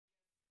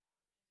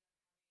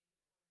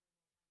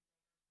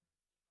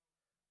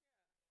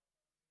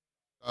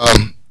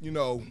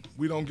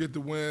We don't get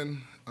the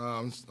win.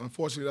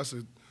 Unfortunately, that's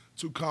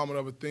too common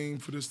of a theme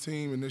for this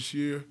team in this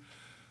year.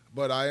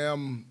 But I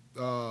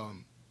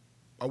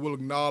will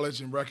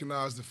acknowledge and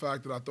recognize the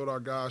fact that I thought our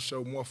guys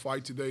showed more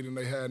fight today than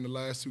they had in the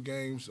last two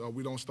games.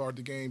 We don't start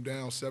the game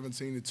down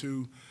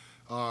 17-2.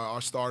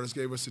 Our starters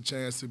gave us a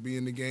chance to be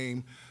in the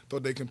game.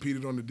 Thought they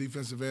competed on the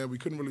defensive end. We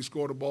couldn't really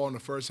score the ball in the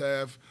first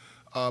half,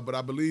 but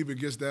I believe it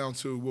gets down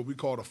to what we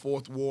call the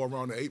fourth war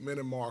around the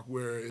 8-minute mark,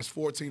 where it's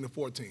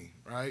 14-14,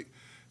 right?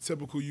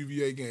 Typical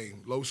UVA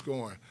game, low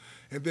scoring.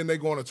 And then they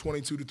go on a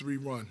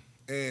 22-3 run.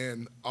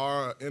 And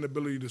our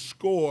inability to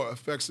score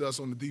affects us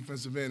on the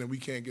defensive end, and we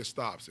can't get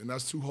stops. And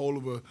that's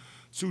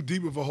too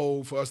deep of a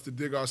hole for us to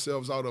dig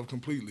ourselves out of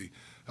completely.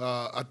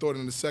 I thought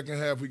in the second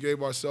half we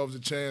gave ourselves a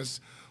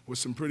chance with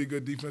some pretty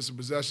good defensive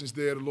possessions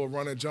there. The little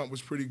run and jump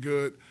was pretty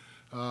good.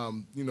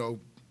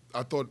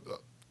 I thought,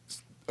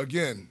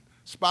 again,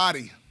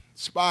 spotty,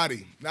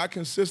 not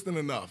consistent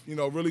enough.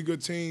 Really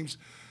good teams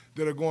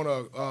that are going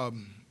to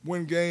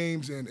win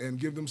games and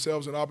give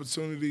themselves an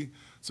opportunity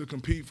to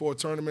compete for a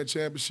tournament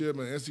championship,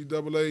 an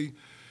NCAA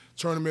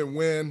tournament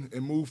win,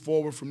 and move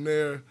forward from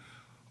there.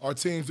 Our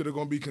teams that are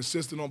going to be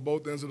consistent on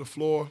both ends of the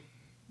floor,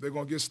 they're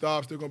going to get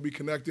stops, they're going to be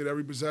connected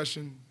every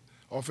possession.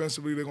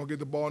 Offensively, they're going to get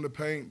the ball in the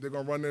paint, they're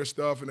going to run their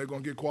stuff, and they're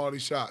going to get quality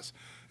shots.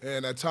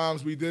 And at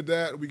times we did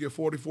that. We get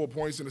 44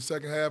 points in the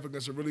second half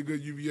against a really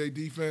good UVA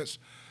defense.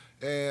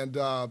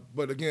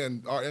 But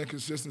again, our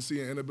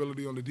inconsistency and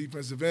inability on the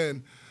defensive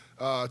end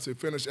to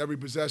finish every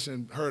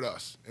possession hurt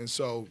us. And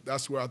so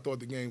that's where I thought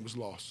the game was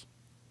lost.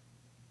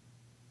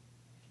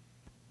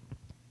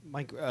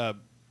 Mike,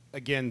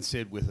 again,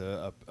 Sid, with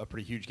a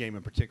pretty huge game,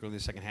 in particular in the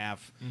second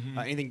half.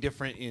 Anything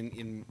different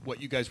in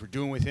what you guys were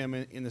doing with him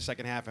in the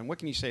second half? And what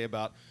can you say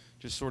about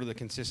just sort of the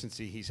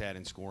consistency he's had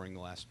in scoring the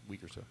last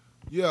week or so?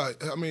 Yeah,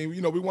 I mean,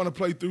 we want to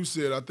play through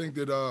Sid. I think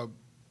that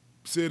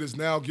Sid is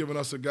now giving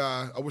us a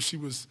guy. I wish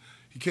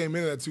he came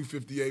in at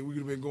 258. We could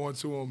have been going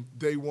to him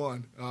day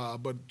one.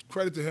 But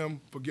credit to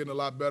him for getting a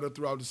lot better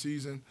throughout the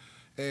season.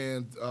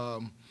 And,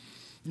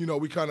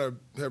 we kind of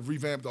have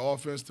revamped the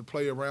offense to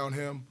play around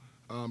him,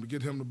 to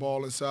get him the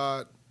ball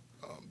inside.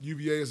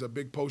 UVA is a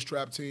big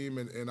post-trap team,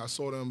 and I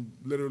saw them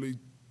literally,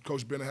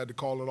 Coach Bennett had to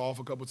call it off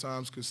a couple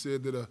times because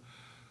Sid did an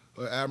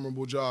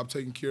admirable job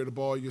taking care of the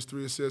ball. He gets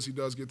 3 assists. He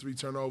does get 3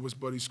 turnovers,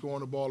 but he's scoring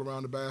the ball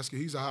around the basket.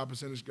 He's a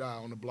high-percentage guy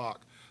on the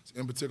block,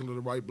 in particular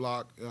the right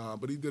block,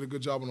 but he did a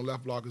good job on the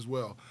left block as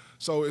well.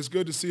 So it's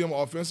good to see him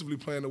offensively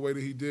playing the way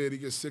that he did. He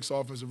gets 6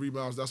 offensive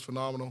rebounds. That's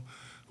phenomenal.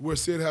 Where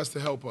Sid has to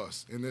help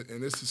us, and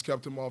this has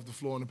kept him off the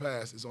floor in the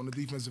past, is on the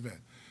defensive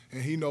end.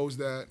 And he knows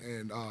that,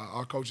 and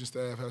our coaching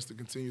staff has to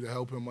continue to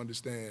help him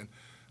understand.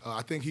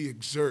 I think he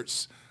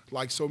exerts,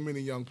 like so many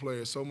young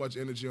players, so much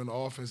energy on the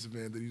offensive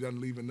end that he doesn't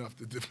leave enough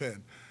to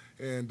defend.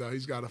 And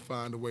he's got to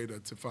find a way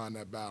to find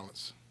that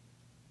balance.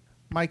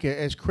 Mike,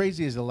 as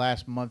crazy as the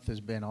last month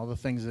has been, all the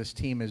things this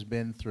team has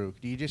been through,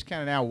 do you just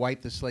kind of now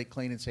wipe the slate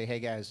clean and say, hey,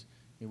 guys,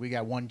 we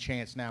got one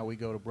chance now, we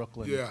go to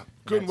Brooklyn? Yeah,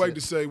 couldn't wait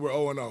to say we're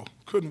 0-0.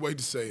 Couldn't wait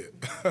to say it,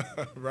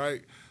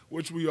 right?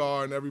 Which we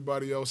are and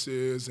everybody else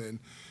is. And,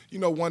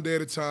 one day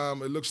at a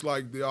time, it looks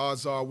like the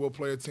odds are we'll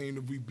play a team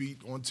that we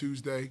beat on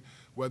Tuesday,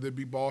 whether it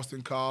be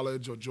Boston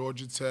College or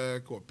Georgia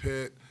Tech or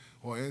Pitt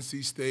or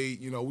NC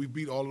State. We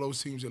beat all of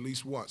those teams at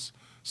least once.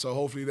 So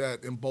hopefully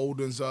that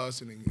emboldens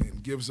us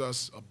and gives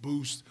us a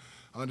boost,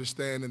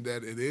 understanding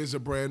that it is a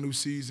brand new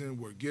season.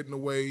 We're getting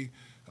away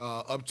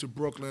up to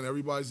Brooklyn.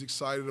 Everybody's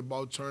excited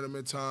about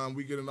tournament time.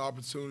 We get an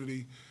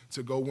opportunity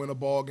to go win a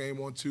ball game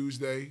on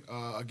Tuesday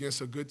against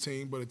a good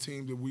team, but a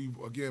team that we,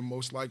 again,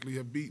 most likely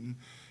have beaten.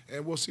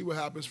 And we'll see what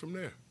happens from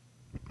there.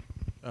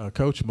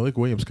 Coach, Malik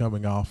Williams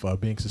coming off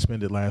being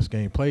suspended last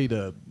game, played,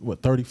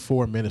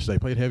 34 minutes today,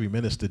 played heavy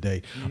minutes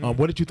today.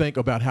 What did you think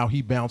about how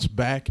he bounced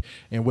back,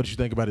 and what did you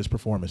think about his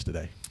performance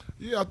today?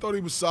 Yeah, I thought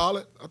he was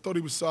solid. I thought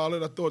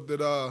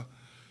that,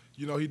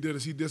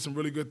 he did some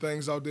really good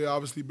things out there,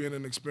 obviously being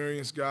an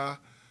experienced guy.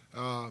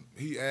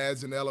 He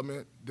adds an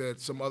element that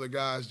some other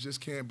guys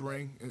just can't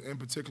bring, in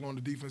particular on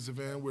the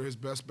defensive end where his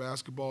best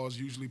basketball is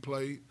usually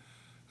played.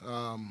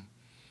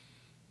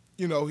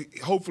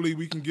 Hopefully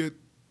we can get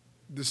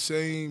the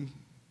same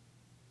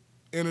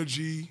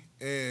energy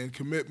and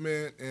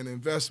commitment and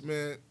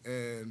investment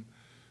and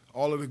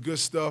all of the good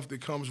stuff that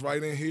comes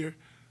right in here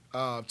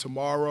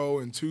tomorrow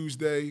and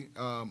Tuesday.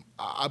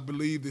 I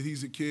believe that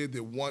he's a kid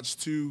that wants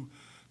to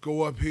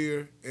go up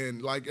here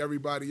and, like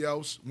everybody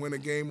else, win a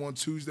game on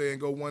Tuesday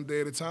and go one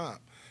day at a time.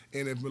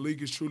 And if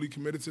Malik is truly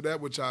committed to that,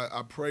 which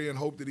I pray and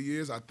hope that he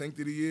is, I think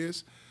that he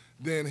is,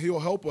 then he'll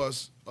help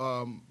us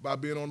by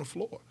being on the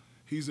floor.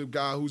 He's a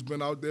guy who's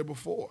been out there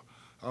before.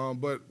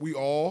 But we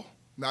all,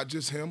 not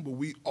just him, but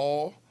we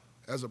all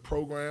as a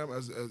program,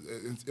 as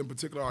in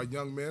particular our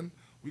young men,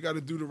 we got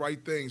to do the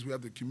right things. We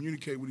have to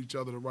communicate with each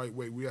other the right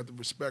way. We have to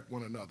respect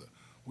one another.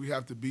 We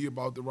have to be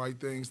about the right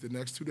things the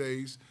next 2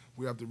 days.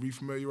 We have to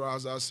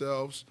refamiliarize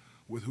ourselves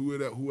with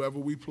whoever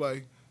we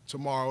play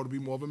tomorrow to be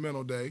more of a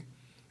mental day.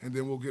 And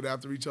then we'll get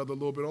after each other a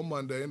little bit on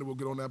Monday, and then we'll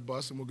get on that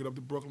bus and we'll get up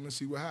to Brooklyn and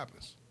see what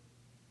happens.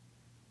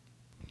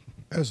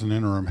 As an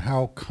interim,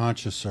 how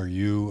conscious are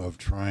you of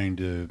trying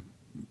to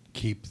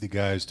keep the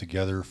guys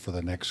together for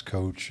the next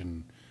coach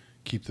and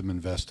keep them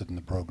invested in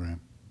the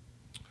program?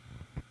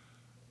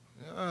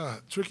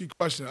 Tricky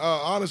question.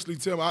 Honestly,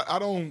 Tim, I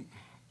don't.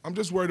 I'm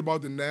just worried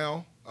about the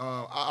now.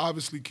 I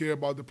obviously care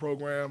about the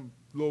program.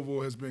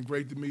 Louisville has been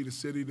great to me, the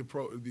city,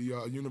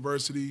 the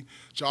university.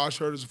 Josh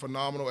Hurd is a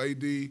phenomenal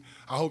AD.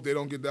 I hope they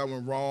don't get that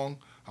one wrong.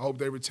 I hope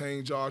they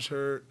retain Josh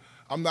Hurd.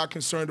 I'm not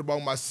concerned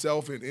about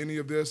myself in any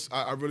of this.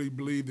 I really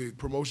believe that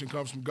promotion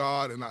comes from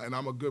God, and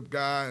I'm a good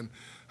guy, and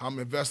I'm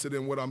invested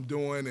in what I'm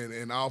doing,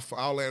 and I'll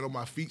land on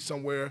my feet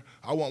somewhere.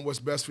 I want what's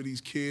best for these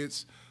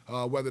kids,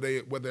 whether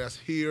that's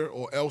here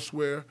or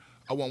elsewhere.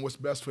 I want what's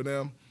best for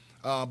them.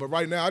 But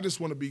right now, I just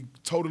want to be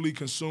totally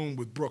consumed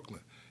with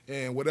Brooklyn,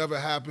 and whatever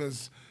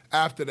happens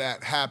after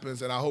that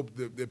happens, and I hope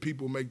that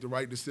people make the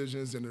right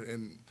decisions,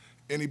 and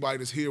anybody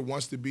that's here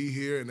wants to be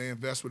here, and they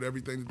invest with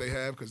everything that they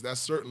have, because that's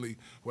certainly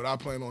what I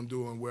plan on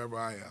doing wherever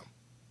I am.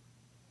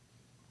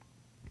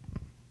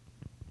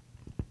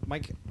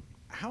 Mike,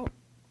 how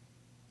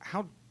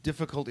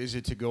difficult is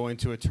it to go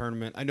into a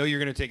tournament? I know you're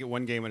going to take it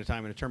one game at a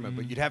time in a tournament,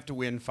 but you'd have to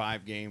win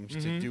 5 games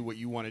to do what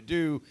you want to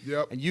do.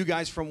 Yep. And you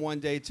guys from one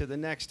day to the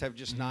next have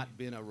just not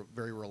been a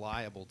very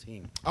reliable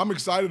team. I'm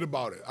excited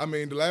about it. I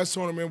mean, the last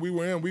tournament we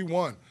were in, we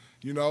won.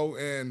 You know,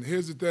 and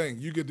here's the thing.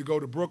 You get to go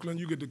to Brooklyn.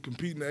 You get to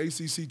compete in the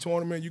ACC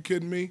tournament. You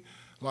kidding me?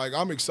 Like,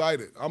 I'm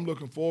excited. I'm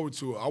looking forward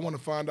to it. I want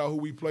to find out who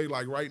we play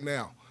like right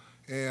now.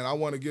 And I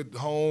want to get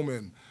home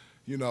and,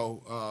 you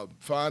know,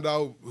 find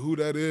out who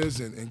that is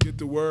and get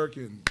to work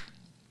and,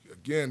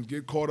 again,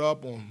 get caught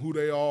up on who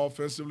they are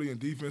offensively and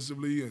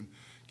defensively and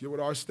get with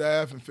our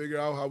staff and figure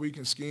out how we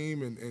can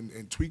scheme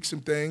and tweak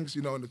some things,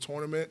 you know, in the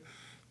tournament.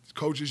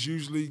 Coaches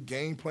usually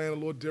game plan a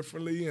little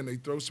differently, and they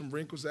throw some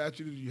wrinkles at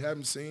you that you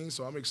haven't seen,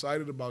 so I'm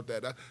excited about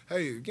that.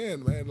 Hey,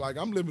 again, man, like,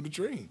 I'm living the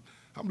dream.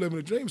 I'm living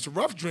a dream. It's a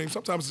rough dream.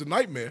 Sometimes it's a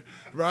nightmare,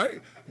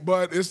 right?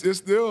 But it's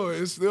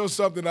still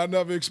something I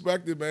never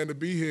expected, man, to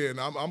be here, and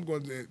I'm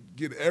going to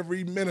get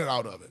every minute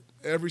out of it,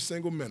 every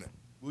single minute.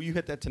 Will you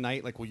hit that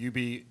tonight? Like, will you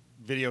be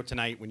video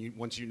tonight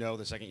once you know,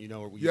 the second you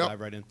know, or will you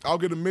dive right in? I'll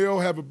get a meal,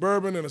 have a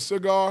bourbon and a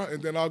cigar,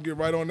 and then I'll get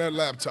right on that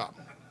laptop.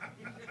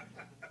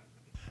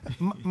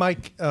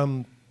 Mike,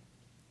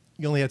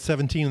 you only had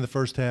 17 in the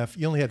first half.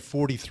 You only had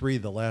 43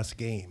 the last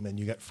game, and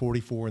you got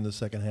 44 in the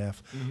second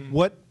half.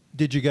 What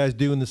did you guys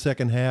do in the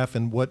second half,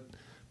 and what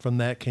from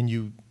that do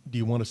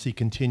you want to see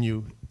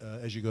continue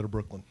as you go to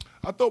Brooklyn?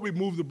 I thought we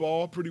moved the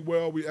ball pretty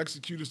well. We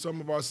executed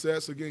some of our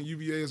sets. Again,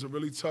 UVA is a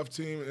really tough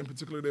team, in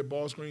particular their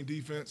ball screen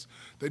defense.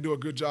 They do a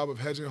good job of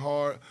hedging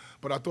hard,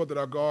 but I thought that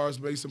our guards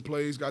made some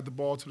plays, got the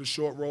ball to the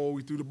short roll.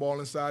 We threw the ball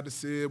inside the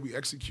SID. We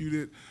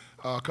executed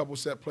a couple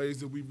set plays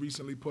that we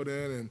recently put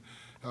in,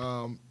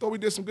 and thought we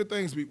did some good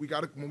things.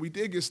 When we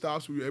did get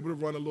stops, we were able to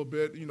run a little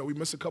bit. You know, we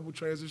missed a couple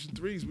transition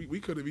threes. We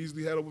could have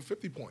easily had over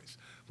 50 points.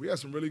 We had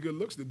some really good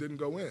looks that didn't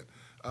go in.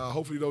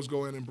 Hopefully those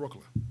go in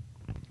Brooklyn.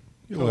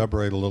 You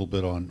elaborate a little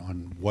bit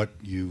on what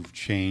you've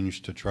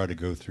changed to try to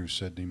go through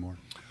Sidney more?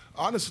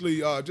 Honestly,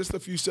 just a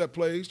few set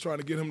plays, trying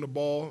to get him the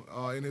ball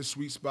in his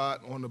sweet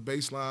spot on the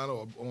baseline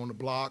or on the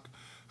block.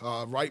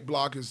 Right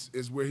block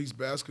is where he's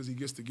best because he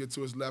gets to get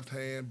to his left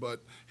hand,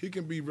 but he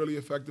can be really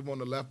effective on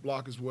the left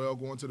block as well,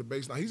 going to the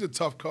baseline. He's a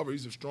tough cover.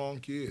 He's a strong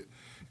kid.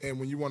 And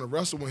when you want to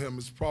wrestle with him,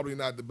 it's probably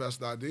not the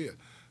best idea.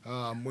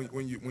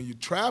 When you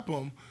trap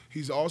him,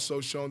 he's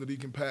also shown that he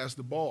can pass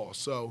the ball.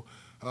 So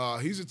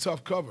he's a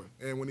tough cover.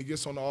 And when he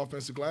gets on the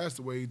offensive glass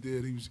the way he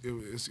did,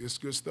 it's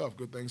good stuff.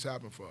 Good things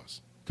happen for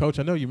us. Coach,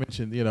 I know you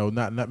mentioned, you know,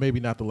 maybe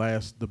not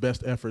the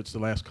best efforts the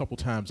last couple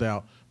times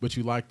out, but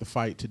you like the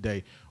fight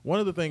today. One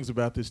of the things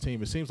about this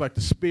team, it seems like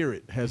the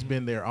spirit has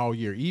been there all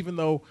year, even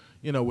though,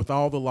 you know, with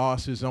all the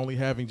losses, only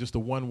having just a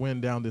 1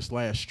 win down this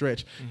last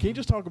stretch. Can you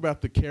just talk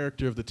about the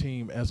character of the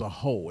team as a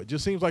whole? It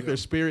just seems like their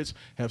spirits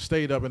have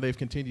stayed up and they've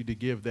continued to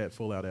give that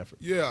full-out effort.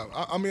 Yeah,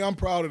 I mean, I'm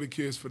proud of the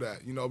kids for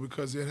that, you know,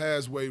 because it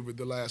has wavered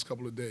the last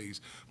couple of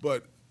days.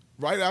 But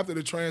right after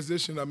the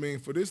transition, I mean,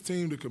 for this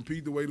team to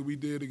compete the way that we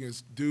did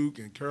against Duke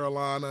and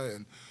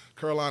Carolina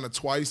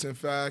twice, in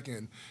fact,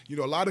 and, you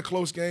know, a lot of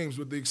close games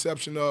with the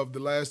exception of the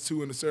last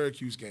 2 in the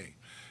Syracuse game.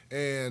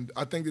 And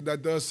I think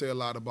that does say a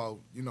lot about,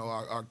 you know,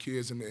 our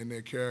kids and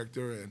their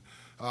character. And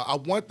I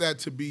want that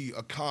to be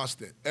a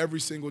constant every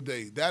single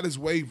day. That is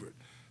wavered.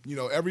 You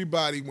know,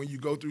 everybody, when you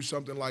go through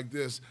something like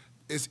this,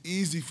 it's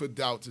easy for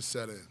doubt to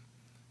set in.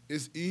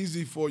 It's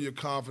easy for your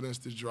confidence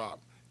to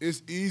drop.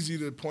 It's easy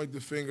to point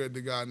the finger at the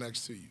guy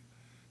next to you.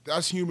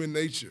 That's human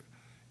nature.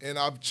 And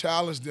I've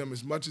challenged them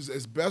as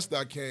best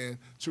I can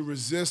to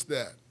resist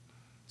that,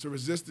 to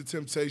resist the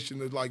temptation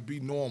to, like,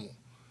 be normal.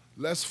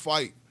 Let's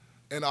fight.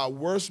 In our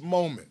worst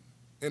moment,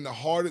 in the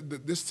heart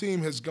this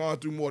team has gone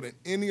through more than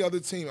any other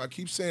team. I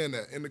keep saying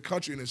that in the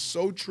country, and it's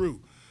so true.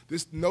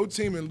 No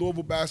team in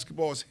Louisville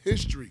basketball's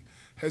history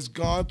has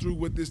gone through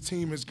what this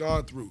team has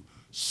gone through.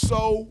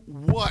 So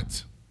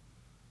what?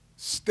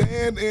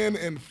 Stand in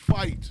and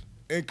fight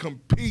and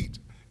compete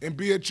and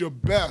be at your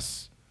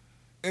best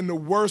in the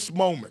worst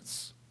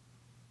moments.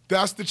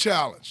 That's the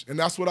challenge, and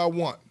that's what I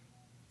want.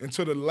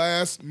 until the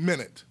last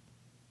minute.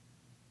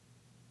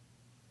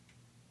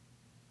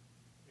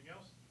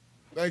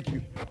 Thank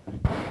you.